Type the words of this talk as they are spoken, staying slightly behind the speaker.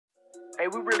Hey,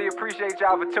 we really appreciate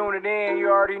y'all for tuning in. You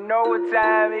already know what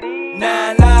time it is.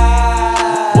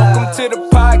 Welcome to the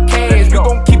podcast. We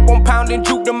gon' keep on pounding,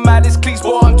 juke them out his cleats,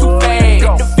 boy, I'm too fast.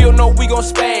 Hit the field, know we gon'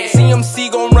 spaz.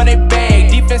 CMC gon' run it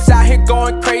back. Defense out here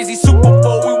going crazy. Super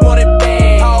Bowl, we want it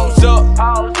bad. Pause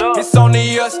up. It's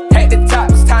only us at the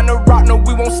top. It's time to rock, no,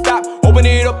 we won't stop. Open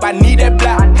it up, I need that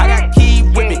block. I got key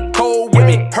with me, cold with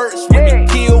me, hurts with me,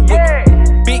 kill with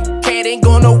me. Big cat ain't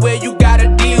going nowhere, you gotta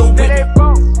deal with me.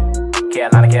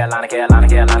 Carolina.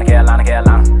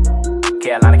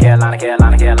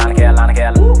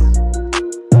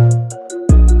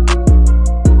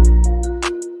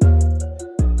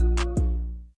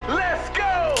 Let's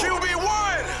go!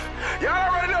 QB1! Y'all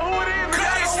already know who it is.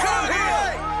 Let's go!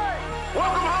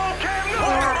 Welcome home, Cam Newton.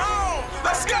 Welcome home!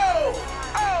 Let's go!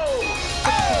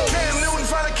 Cam Newton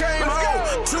finally came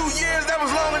home. 2 years, that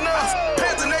was long enough.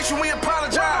 Panther Nation, we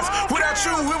apologize. Without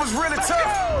you, it was really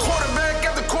tough. Quarterback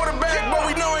after quarterback, but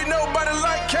we know ain't nobody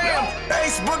like Cam.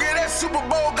 Ace Boogie, that Super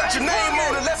Bowl, got your name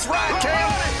on it. Let's ride, Cam.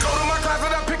 Go to my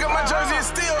closet, I pick up my jersey, it's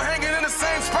still hanging in the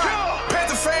same spot.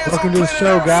 Panther fans, Welcome to the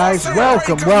show, guys.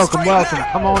 Welcome.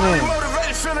 Come on in.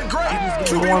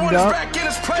 Get warmed up.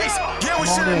 Yeah, we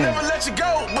should have never let you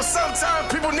go, but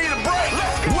sometimes people need a break.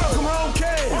 Welcome home,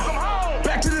 Cam.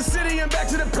 Back to the city and back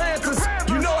to the Panthers.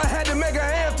 You know I had to make an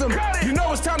anthem. You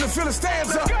know it's time to fill the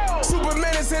stands up.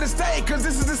 Superman is here to stay, cause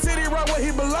this is the city right where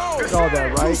he belongs. All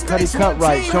that, right? Cuddy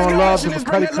Cutright. Showing love to the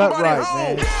Cuddy Cutright,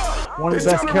 man. One of the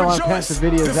best Carolina Panther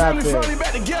videos out there.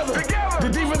 The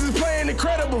defense is playing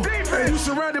incredible. And you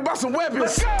surrounded by some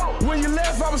weapons. When you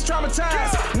left, I was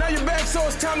traumatized. Now you're back, so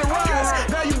it's time to rise.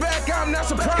 Now you're back, I'm not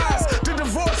surprised. The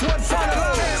divorce wasn't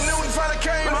finalized. Cam Newton finally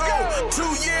came home. 2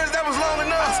 years, that was long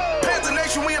enough. Panther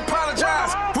Nation, we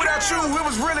apologize. Without you, it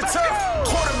was really tough.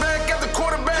 Quarterback after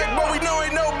quarterback, but we know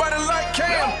ain't nobody like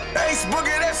Cam. Ace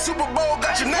Boogie, that Super Bowl,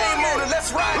 got your name on it.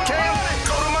 Let's ride, Cam.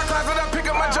 Go to my closet, I pick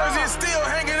up my jersey, it's still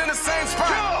hanging in the same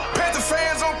spot. Panther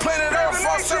fans on planet Earth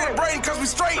all celebrating cause we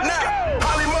straight now.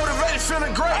 Highly motivated,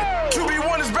 feeling great.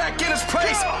 QB1 is back in his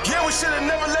place. Yeah, we should have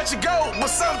never let you go, but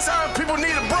sometimes people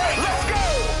need a break. Let's go!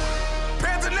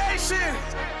 Panther Nation!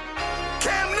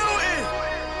 Cam Newton!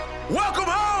 Welcome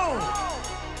home!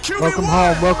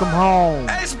 QB1! Welcome home.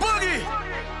 Ace Boogie!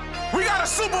 We got a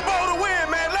Super Bowl to win,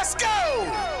 man. Let's go!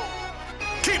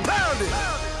 Keep pounding!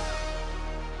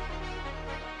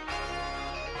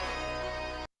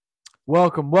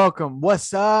 Welcome.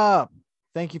 What's up?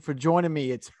 Thank you for joining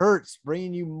me. It's Hurts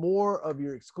bringing you more of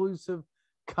your exclusive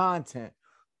content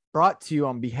brought to you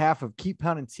on behalf of Keep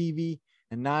Pounding TV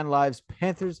and 9 Lives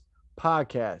Panthers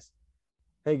podcast.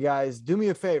 Hey guys, do me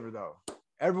a favor though.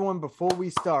 Everyone, before we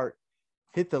start,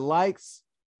 hit the likes,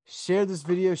 share this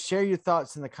video, share your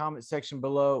thoughts in the comment section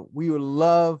below. We would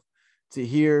love to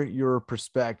hear your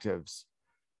perspectives.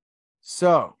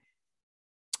 So,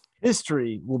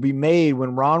 history will be made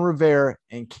when Ron Rivera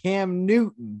and Cam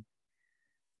Newton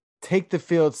take the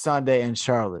field Sunday in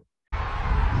Charlotte.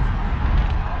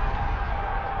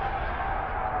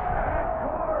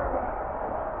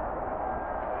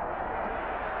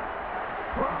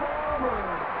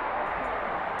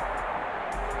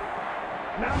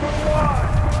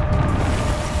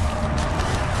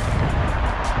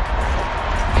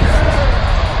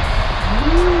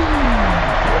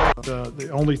 The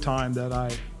only time that I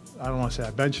don't want to say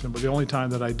I benched him, but the only time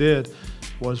that I did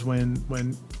was when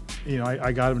you know,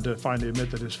 I got him to finally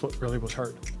admit that his foot really was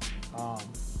hurt.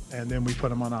 And then we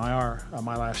put him on IR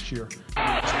my last year.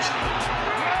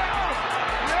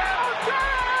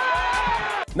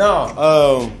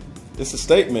 No, it's a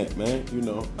statement, man. You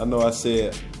know, I know I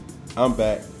said I'm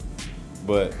back,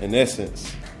 but in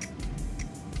essence,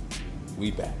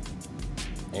 we back.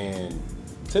 And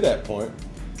to that point,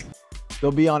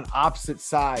 they'll be on opposite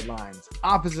sidelines,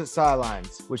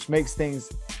 which makes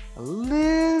things a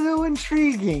little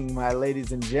intriguing, my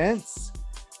ladies and gents.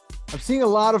 I'm seeing a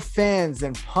lot of fans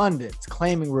and pundits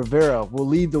claiming Rivera will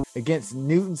lead the against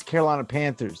Newton's Carolina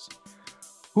Panthers,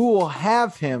 who will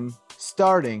have him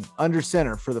starting under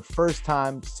center for the first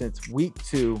time since week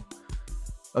 2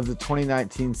 of the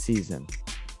 2019 season.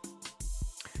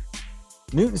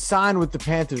 Newton signed with the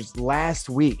Panthers last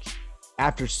week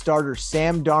after starter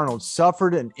Sam Darnold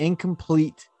suffered an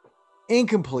incomplete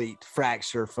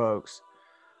fracture, folks.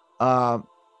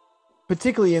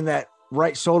 Particularly in that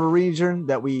right shoulder region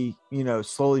that we,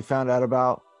 slowly found out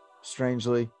about,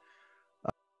 strangely.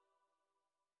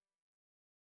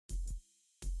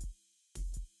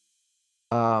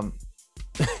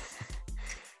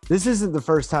 This isn't the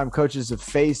first time coaches have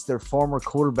faced their former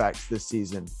quarterbacks this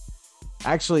season.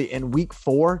 Actually, in week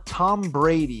 4, Tom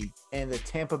Brady and the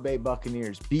Tampa Bay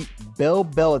Buccaneers beat Bill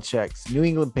Belichick's New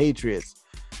England Patriots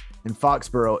in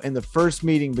Foxborough in the first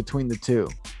meeting between the two.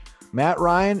 Matt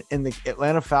Ryan and the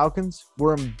Atlanta Falcons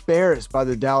were embarrassed by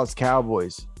the Dallas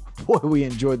Cowboys. Boy, we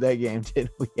enjoyed that game,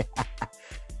 didn't we?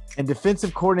 And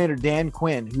defensive coordinator Dan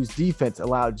Quinn, whose defense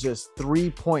allowed just 3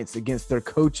 points against their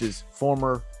coach's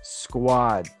former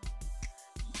squad.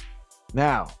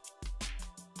 Now,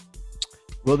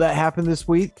 will that happen this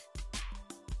week?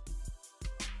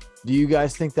 Do you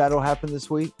guys think that'll happen this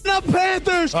week? The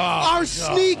Panthers are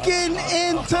sneaking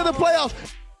into the playoffs.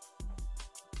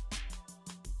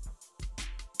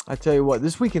 I tell you what,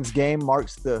 this weekend's game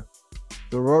marks the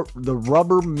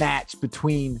rubber match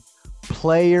between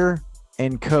player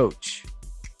and coach.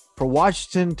 For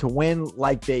Washington to win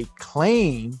like they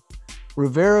claim,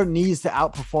 Rivera needs to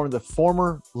outperform the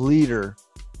former leader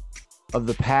of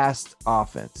his past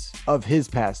offense,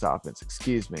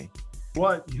 excuse me.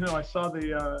 What, I saw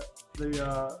the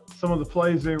some of the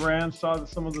plays they ran, saw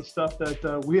some of the stuff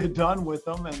that we had done with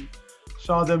them, and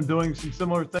saw them doing some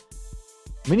similar things.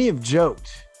 Many have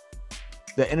joked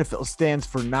that NFL stands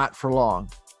for not for long.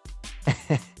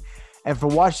 And for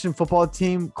Washington football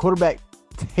team, quarterback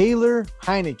Taylor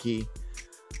Heineke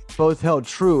both held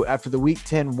true after the Week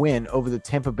 10 win over the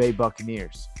Tampa Bay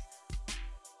Buccaneers.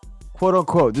 Quote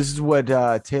unquote, this is what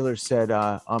Taylor said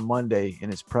on Monday in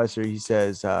his presser. He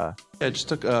says, it just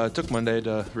took Monday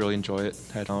to really enjoy it.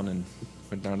 Head on and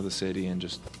went down to the city and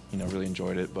just, really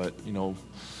enjoyed it. But,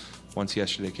 once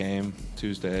yesterday came,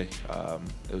 Tuesday,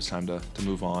 it was time to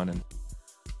move on. And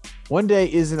one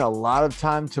day isn't a lot of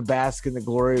time to bask in the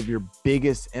glory of your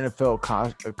biggest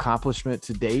NFL accomplishment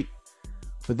to date,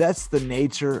 but that's the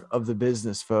nature of the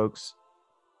business, folks.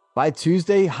 By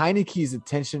Tuesday, Heineke's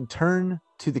attention turned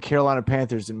to the Carolina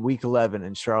Panthers in Week 11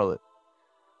 in Charlotte.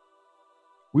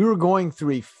 We were going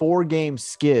through a 4-game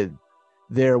skid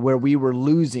there where we were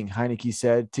losing, Heineke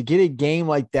said. To get a game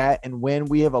like that and win,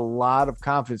 we have a lot of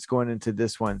confidence going into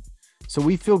this one, so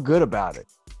we feel good about it.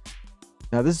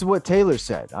 Now, this is what Taylor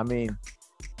said. I mean,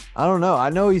 I don't know. I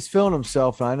know he's feeling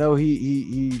himself, and I know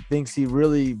he thinks he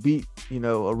really beat,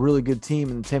 a really good team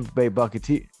in the Tampa Bay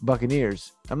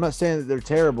Buccaneers. I'm not saying that they're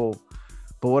terrible,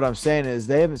 but what I'm saying is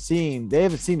they haven't seen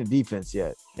a defense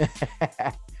yet.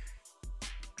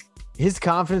 His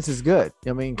confidence is good.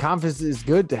 I mean, confidence is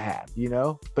good to have,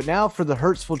 But now for the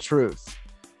hurtful truth.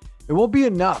 It won't be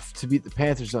enough to beat the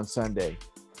Panthers on Sunday.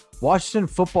 Washington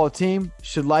football team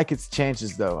should like its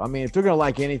chances, though. I mean, if they're going to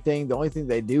like anything, the only thing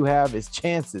they do have is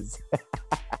chances.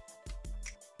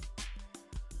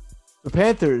 The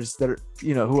Panthers that are,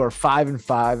 who are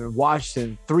 5-5, and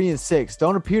Washington 3-6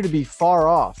 don't appear to be far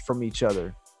off from each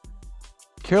other.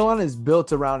 Carolina is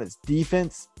built around its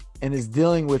defense and is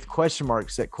dealing with question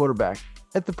marks at quarterback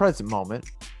at the present moment.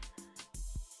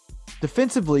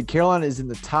 Defensively, Carolina is in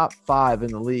the top 5 in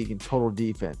the league in total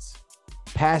defense,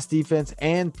 pass defense,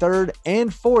 and third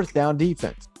and fourth down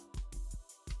defense.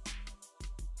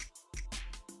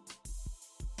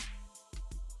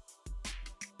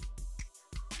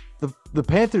 The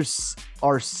Panthers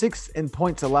are 6th in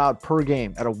points allowed per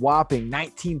game at a whopping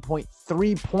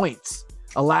 19.3 points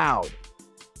allowed.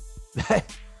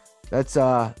 Those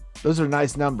are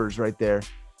nice numbers right there.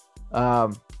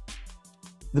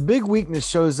 The big weakness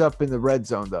shows up in the red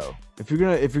zone, though. If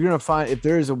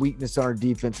there is a weakness on our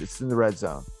defense, it's in the red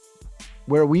zone,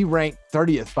 where we rank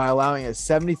 30th by allowing a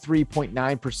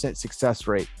 73.9% success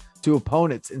rate to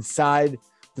opponents inside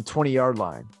the 20-yard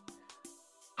line.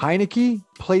 Heineke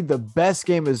played the best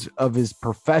game of his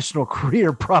professional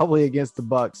career, probably against the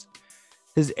Bucs.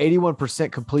 His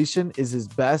 81% completion is his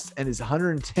best, and his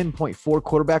 110.4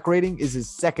 quarterback rating is his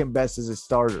second best as a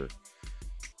starter.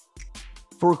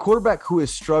 For a quarterback who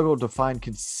has struggled to find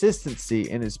consistency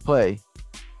in his play,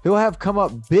 he'll have to come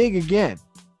up big again.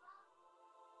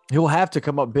 The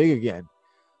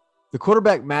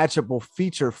quarterback matchup will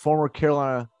feature former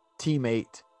Carolina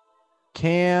teammate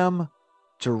Cam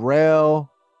Jarrell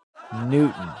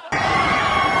Newton.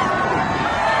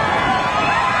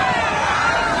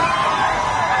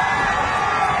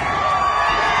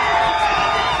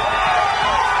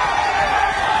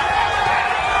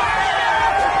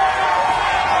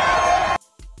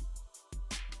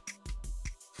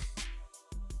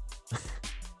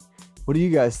 What do you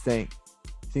guys think?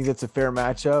 Think that's a fair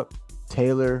matchup?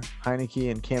 Taylor, Heineke,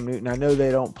 and Cam Newton. I know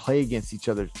they don't play against each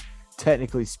other,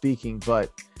 technically speaking, but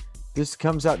this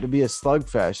comes out to be a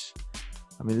slugfest.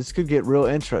 I mean, this could get real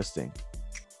interesting.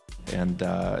 And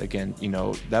again,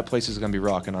 that place is going to be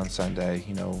rocking on Sunday.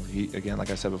 He, again,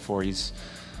 like I said before, he's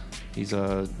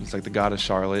like the god of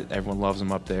Charlotte. Everyone loves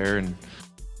him up there. And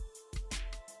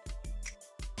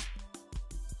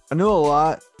I know a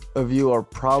lot of you are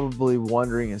probably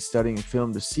wondering and studying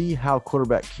film to see how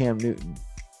quarterback Cam Newton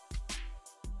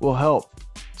will help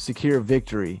secure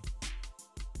victory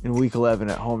in Week 11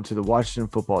 at home to the Washington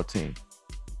football team.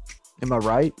 Am I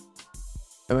right?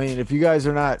 I mean, if you guys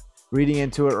are not reading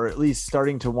into it or at least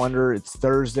starting to wonder, it's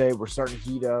Thursday, we're starting to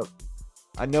heat up.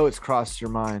 I know it's crossed your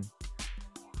mind.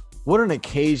 What an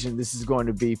occasion this is going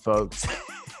to be, folks.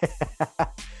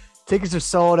 Tickets are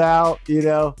sold out, you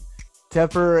know.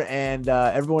 Tepper and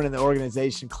everyone in the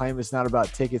organization claim it's not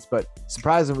about tickets, but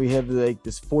surprisingly, we have like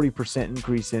this 40%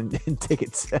 increase in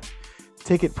tickets,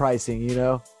 ticket pricing, you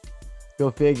know. Go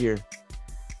figure.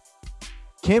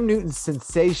 Cam Newton's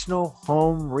sensational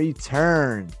home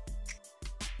return.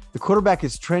 The quarterback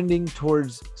is trending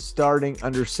towards starting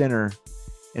under center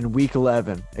in Week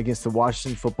 11 against the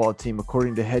Washington football team,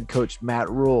 according to head coach Matt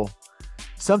Rule.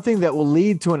 Something that will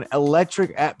lead to an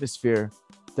electric atmosphere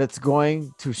that's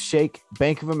going to shake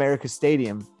Bank of America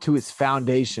Stadium to its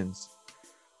foundations.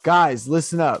 Guys,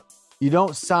 listen up. You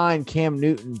don't sign Cam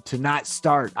Newton to not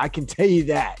start. I can tell you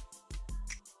that.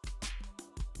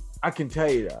 I can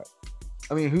tell you that.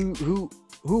 I mean, who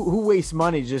wastes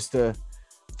money just to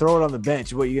throw it on the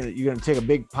bench? What, you're gonna take a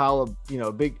big pile of, you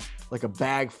know, like a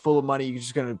bag full of money, you're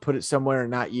just gonna put it somewhere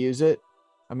and not use it?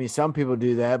 I mean, some people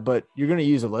do that, but you're gonna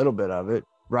use a little bit of it,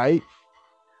 right?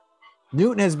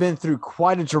 Newton has been through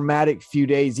quite a dramatic few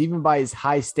days, even by his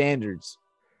high standards.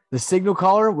 The signal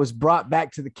caller was brought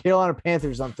back to the Carolina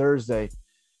Panthers on Thursday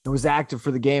and was active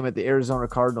for the game at the Arizona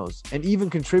Cardinals, and even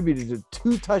contributed to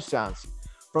 2 touchdowns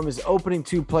from his opening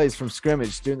 2 plays from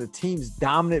scrimmage during the team's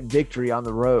dominant victory on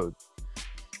the road.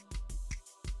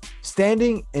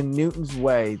 Standing in Newton's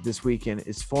way this weekend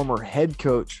is former head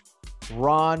coach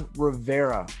Ron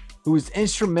Rivera, who was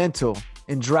instrumental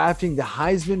in drafting the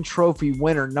Heisman Trophy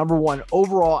winner, #1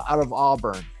 overall out of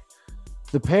Auburn.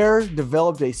 The pair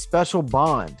developed a special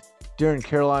bond during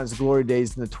Carolina's glory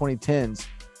days in the 2010s.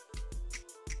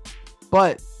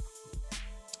 But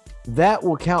that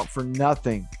will count for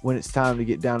nothing when it's time to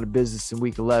get down to business in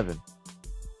Week 11.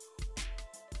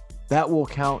 That will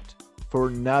count for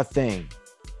nothing.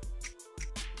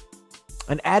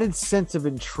 An added sense of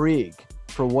intrigue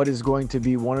for what is going to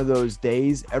be one of those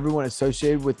days everyone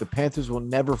associated with the Panthers will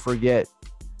never forget.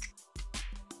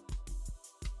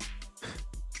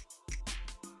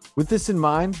 With this in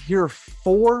mind, here are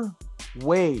 4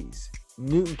 ways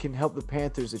Newton can help the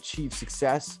Panthers achieve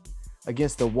success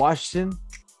against the Washington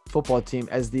football team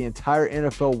as the entire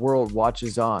NFL world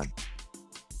watches on.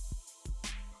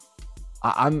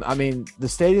 I mean, the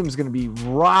stadium is going to be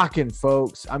rocking,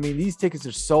 folks. I mean, these tickets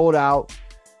are sold out.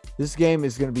 This game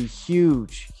is going to be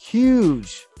huge,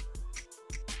 huge.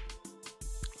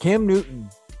 Cam Newton,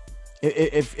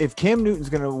 if Cam Newton's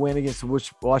going to win against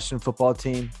the Washington football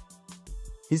team,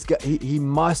 he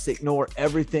must ignore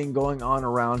everything going on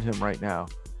around him right now.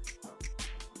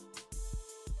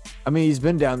 I mean, he's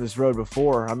been down this road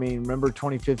before. I mean, remember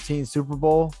 2015 Super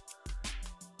Bowl?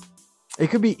 It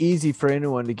could be easy for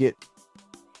anyone to get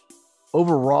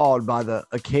overawed by the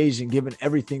occasion, given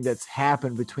everything that's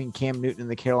happened between Cam Newton and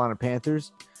the Carolina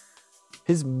Panthers.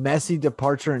 His messy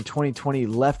departure in 2020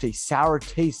 left a sour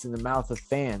taste in the mouth of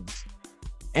fans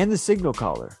and the signal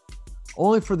caller,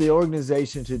 only for the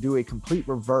organization to do a complete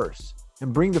reverse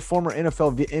and bring the former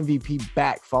NFL MVP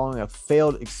back following a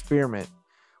failed experiment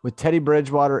with Teddy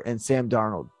Bridgewater and Sam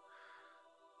Darnold.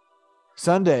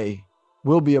 Sunday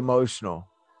will be emotional.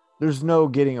 There's no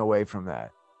getting away from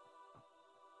that.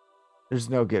 There's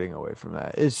no getting away from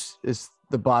that. It's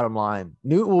the bottom line.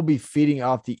 Newton will be feeding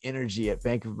off the energy at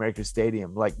Bank of America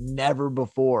Stadium like never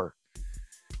before.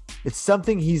 It's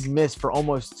something he's missed for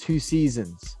almost 2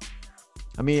 seasons.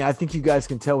 I mean, I think you guys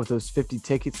can tell with those 50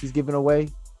 tickets he's giving away.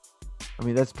 I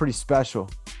mean, that's pretty special.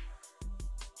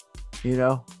 You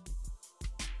know?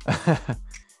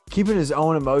 Keeping his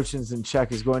own emotions in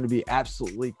check is going to be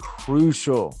absolutely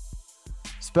crucial,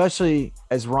 especially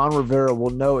as Ron Rivera will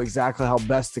know exactly how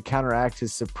best to counteract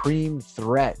his supreme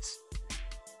threat.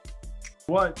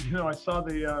 I saw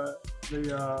the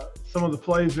some of the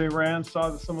plays they ran,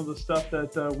 saw some of the stuff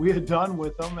that we had done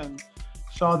with them, and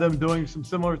saw them doing some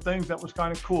similar things. That was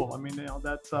kind of cool. I mean,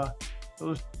 that's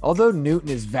Although Newton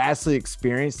is vastly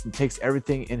experienced and takes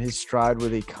everything in his stride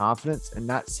with a confidence and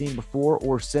not seen before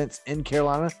or since in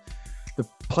Carolina, the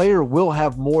player will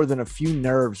have more than a few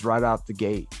nerves right out the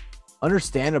gate.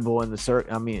 Understandable in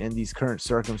in these current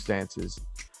circumstances.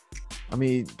 I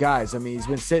mean, guys, he's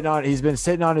been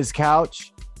sitting on his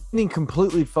couch, being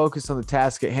completely focused on the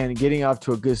task at hand and getting off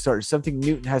to a good start is something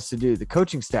Newton has to do. The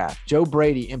coaching staff, Joe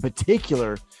Brady in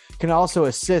particular, can also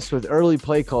assist with early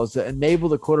play calls that enable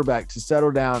the quarterback to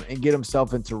settle down and get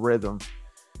himself into rhythm.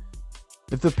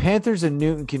 If the Panthers and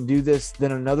Newton can do this,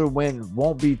 then another win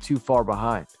won't be too far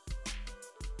behind.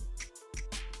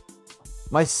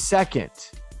 My second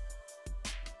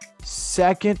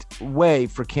way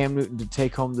for Cam Newton to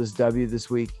take home this W this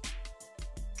week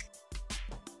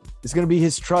is going to be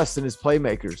his trust in his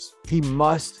playmakers. He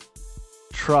must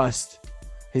trust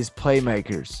his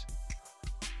playmakers.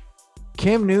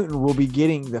 Cam Newton will be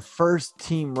getting the first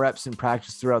team reps in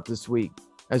practice throughout this week,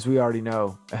 as we already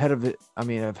know, ahead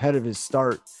of his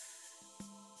start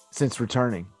since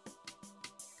returning.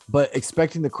 But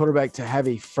expecting the quarterback to have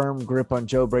a firm grip on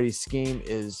Joe Brady's scheme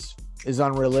is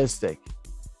unrealistic.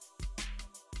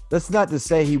 That's not to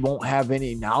say he won't have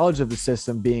any knowledge of the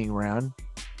system being around.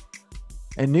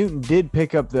 And Newton did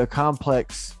pick up the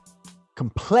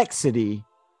complexity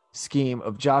scheme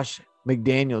of Josh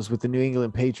McDaniels with the New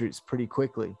England Patriots pretty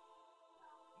quickly.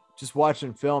 Just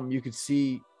watching film, you could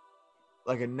see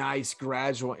like a nice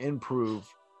gradual improve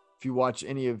if you watch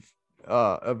any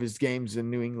of his games in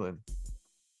New England.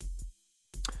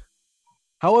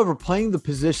 However, playing the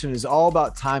position is all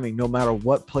about timing no matter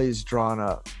what play is drawn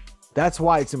up. That's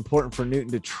why it's important for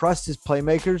Newton to trust his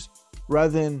playmakers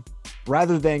rather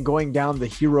than going down the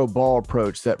hero ball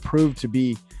approach that proved to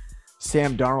be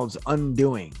Sam Darnold's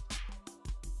undoing,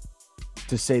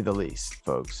 to say the least,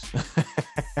 folks.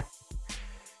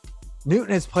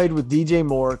 Newton has played with DJ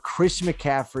Moore, Christian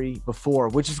McCaffrey before,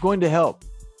 which is going to help.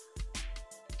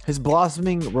 His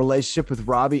blossoming relationship with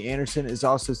Robbie Anderson is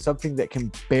also something that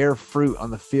can bear fruit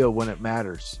on the field when it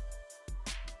matters.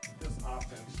 This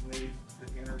offense needs the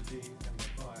energy and the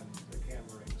fun that Cam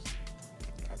brings.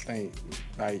 I think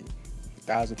like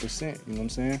 1,000%, you know what I'm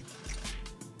saying?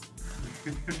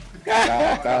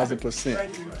 1,000%.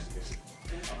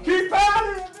 Keep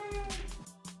pounding!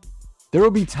 There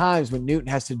will be times when Newton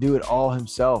has to do it all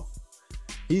himself.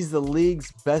 He's the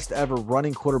league's best ever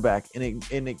running quarterback, and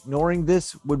ignoring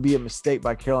this would be a mistake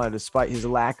by Carolina despite his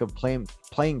lack of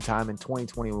playing time in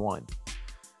 2021.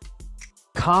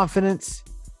 Confidence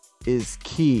is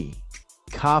key.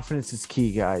 Confidence is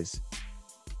key, guys.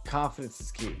 Confidence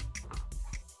is key.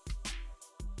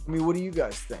 I mean, what do you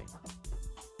guys think?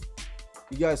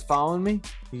 You guys following me?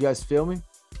 You guys feel me?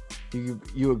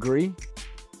 You agree?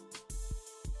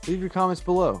 Leave your comments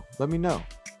below. Let me know.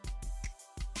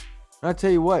 And I'll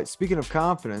tell you what, speaking of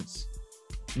confidence,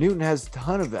 Newton has a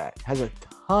ton of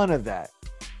that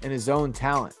in his own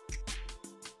talent.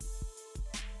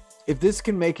 If this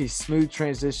can make a smooth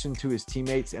transition to his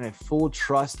teammates and a full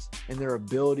trust in their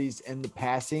abilities in the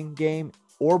passing game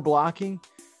or blocking,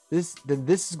 then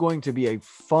this is going to be a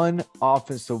fun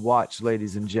offense to watch,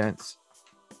 ladies and gents.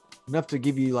 Enough to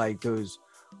give you like those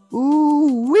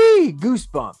ooh-wee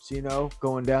goosebumps,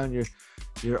 going down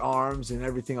your arms and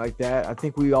everything like that. I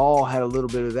think we all had a little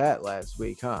bit of that last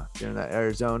week, during that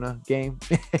Arizona game.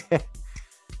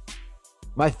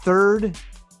 My third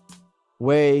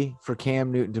way for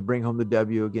Cam Newton to bring home the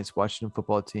W against Washington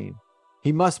football team.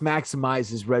 He must maximize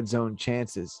his red zone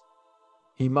chances.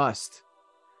 He must.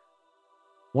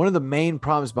 One of the main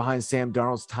problems behind Sam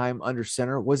Darnold's time under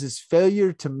center was his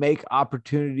failure to make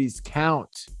opportunities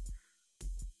count.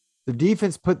 The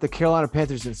defense put the Carolina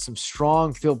Panthers in some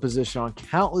strong field position on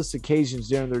countless occasions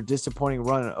during their disappointing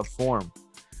run of form.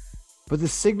 But the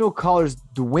signal caller's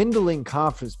dwindling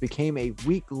confidence became a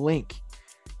weak link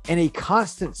and a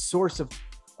constant source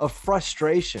of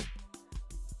frustration.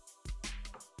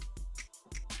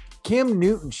 Cam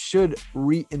Newton should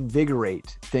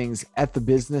reinvigorate things at the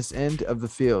business end of the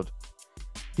field.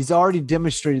 He's already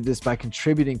demonstrated this by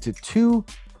contributing to two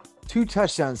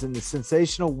touchdowns in the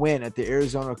sensational win at the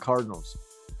Arizona Cardinals.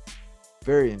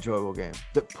 Very enjoyable game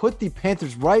that put the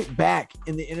Panthers right back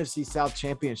in the NFC South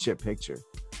Championship picture.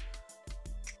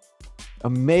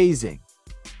 Amazing.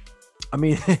 I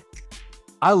mean,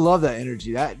 I love that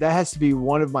energy. That has to be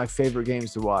one of my favorite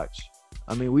games to watch.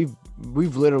 I mean,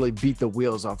 we've literally beat the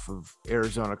wheels off of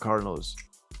Arizona Cardinals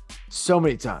so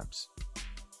many times.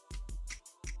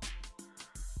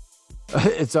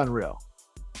 It's unreal.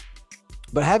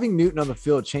 But having Newton on the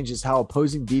field changes how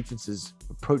opposing defenses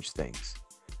approach things.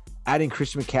 Adding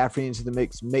Christian McCaffrey into the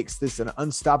mix makes this an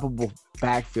unstoppable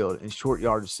backfield in short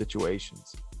yardage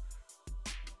situations.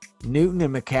 Newton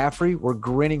and McCaffrey were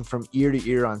grinning from ear to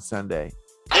ear on Sunday.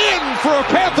 In for a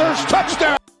Panthers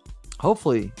touchdown.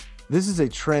 Hopefully, this is a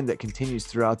trend that continues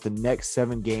throughout the next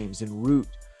 7 games en route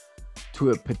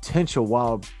to a potential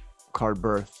wild card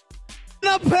berth.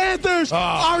 The Panthers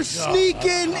are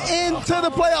sneaking into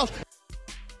the playoffs.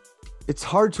 It's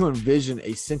hard to envision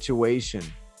a situation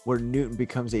where Newton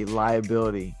becomes a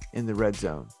liability in the red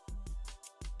zone.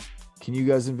 Can you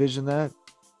guys envision that?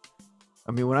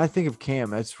 I mean, when I think of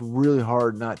Cam, it's really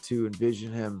hard not to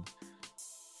envision him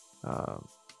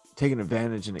taking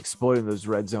advantage and exploiting those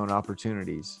red zone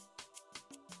opportunities.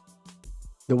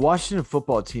 The Washington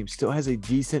football team still has a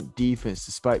decent defense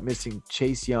despite missing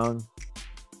Chase Young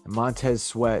and Montez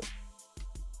Sweat.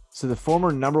 So the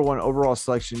former number 1 overall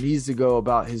selection needs to go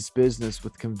about his business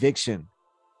with conviction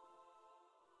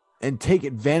and take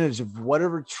advantage of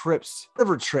whatever trips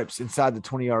inside the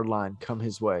 20-yard line come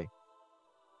his way.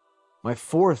 My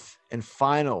fourth and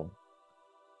final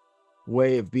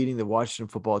way of beating the Washington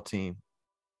football team: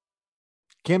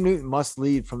 Cam Newton must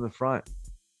lead from the front.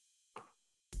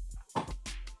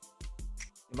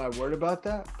 Am I worried about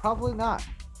that? Probably not.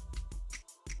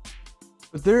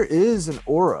 But there is an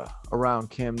aura around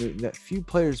Cam Newton that few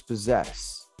players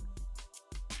possess.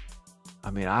 I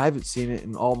mean, I haven't seen it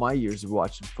in all my years of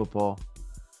watching football.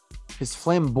 His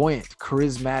flamboyant,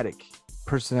 charismatic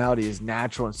personality is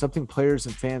natural and something players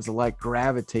and fans alike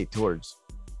gravitate towards.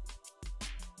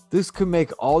 This could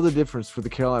make all the difference for the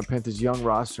Carolina Panthers' young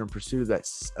roster in pursuit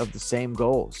of the same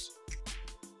goals.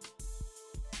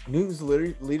 Newton's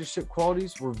leadership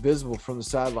qualities were visible from the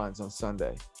sidelines on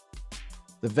Sunday.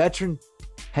 The veteran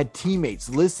had teammates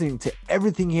listening to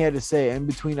everything he had to say in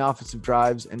between offensive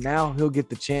drives, and now he'll get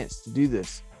the chance to do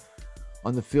this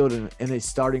on the field in a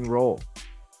starting role.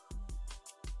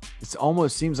 It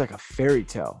almost seems like a fairy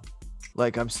tale,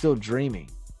 like I'm still dreaming.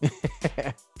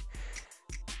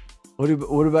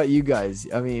 What about you guys?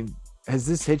 I mean, has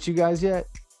this hit you guys yet?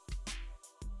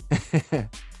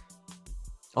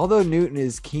 Although Newton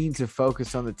is keen to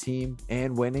focus on the team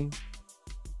and winning,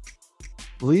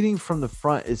 leading from the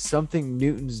front is something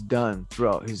Newton's done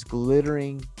throughout his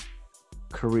glittering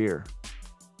career.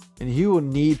 And he will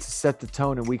need to set the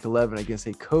tone in Week 11 against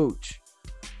a coach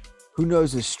who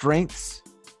knows his strengths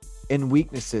and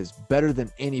weaknesses better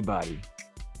than anybody.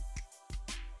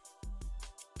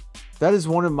 That is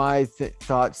one of my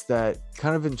thoughts that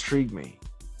kind of intrigued me,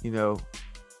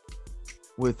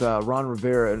 with Ron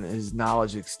Rivera and his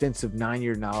knowledge, extensive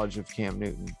 9-year knowledge of Cam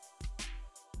Newton.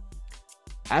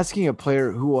 Asking a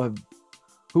player who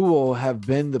will have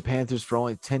been the Panthers for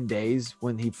only 10 days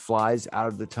when he flies out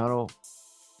of the tunnel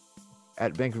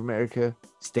at Bank of America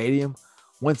Stadium,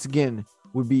 once again,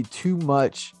 would be too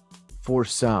much for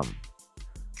some.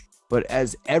 But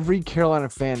as every Carolina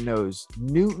fan knows,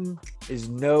 Newton is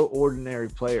no ordinary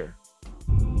player.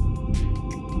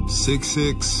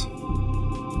 6'6",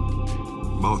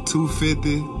 about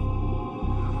 250,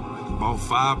 about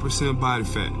 5% body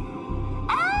fat.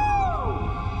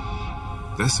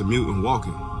 That's a mutant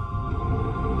walking.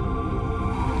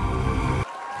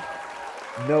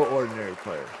 No ordinary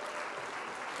player.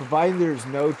 Providing there's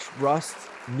no rust,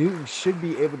 Newton should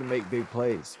be able to make big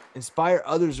plays, inspire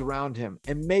others around him,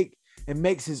 and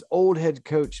makes his old head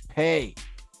coach pay.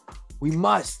 We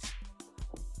must.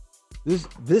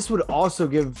 This would also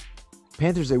give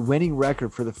Panthers a winning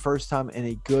record for the first time in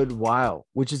a good while,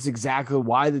 which is exactly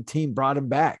why the team brought him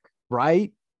back,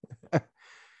 right?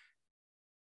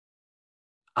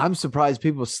 I'm surprised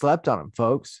people slept on him,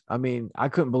 folks. I mean, I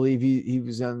couldn't believe he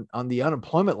was on the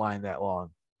unemployment line that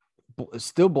long. It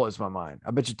still blows my mind.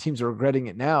 I bet your teams are regretting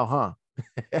it now, huh?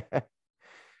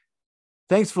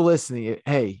 Thanks for listening.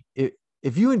 Hey,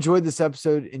 if you enjoyed this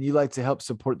episode and you'd like to help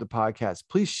support the podcast,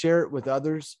 please share it with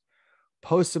others,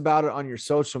 post about it on your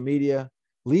social media,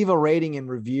 leave a rating and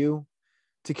review.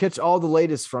 To catch all the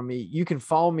latest from me, you can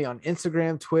follow me on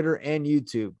Instagram, Twitter, and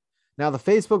YouTube. Now, the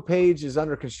Facebook page is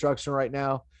under construction right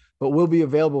now, but will be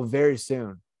available very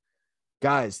soon.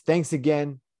 Guys, thanks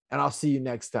again, and I'll see you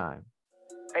next time.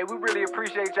 Hey, we really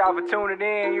appreciate y'all for tuning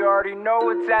in. You already know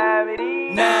what time it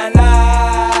is.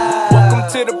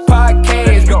 Welcome to the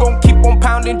podcast. We gon' keep on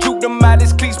pounding, juke them out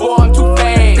his cleats, boy, I'm too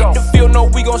fast. Hit the field, know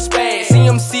we gon' spaz.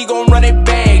 CMC gon' run it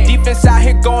back. Defense out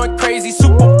here going crazy.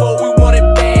 Super Bowl, we want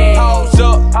it bad. Pause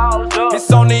up.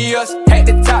 It's only us at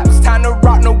the top. It's time to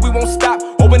rock, no, we won't stop.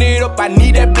 Open it up, I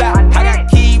need that block. I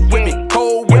got key with me,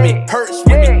 cold with me, hurts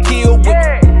with me, kill with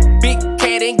me. Big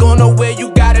cat ain't going nowhere,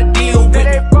 you gotta deal with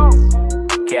me.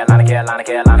 Carolina.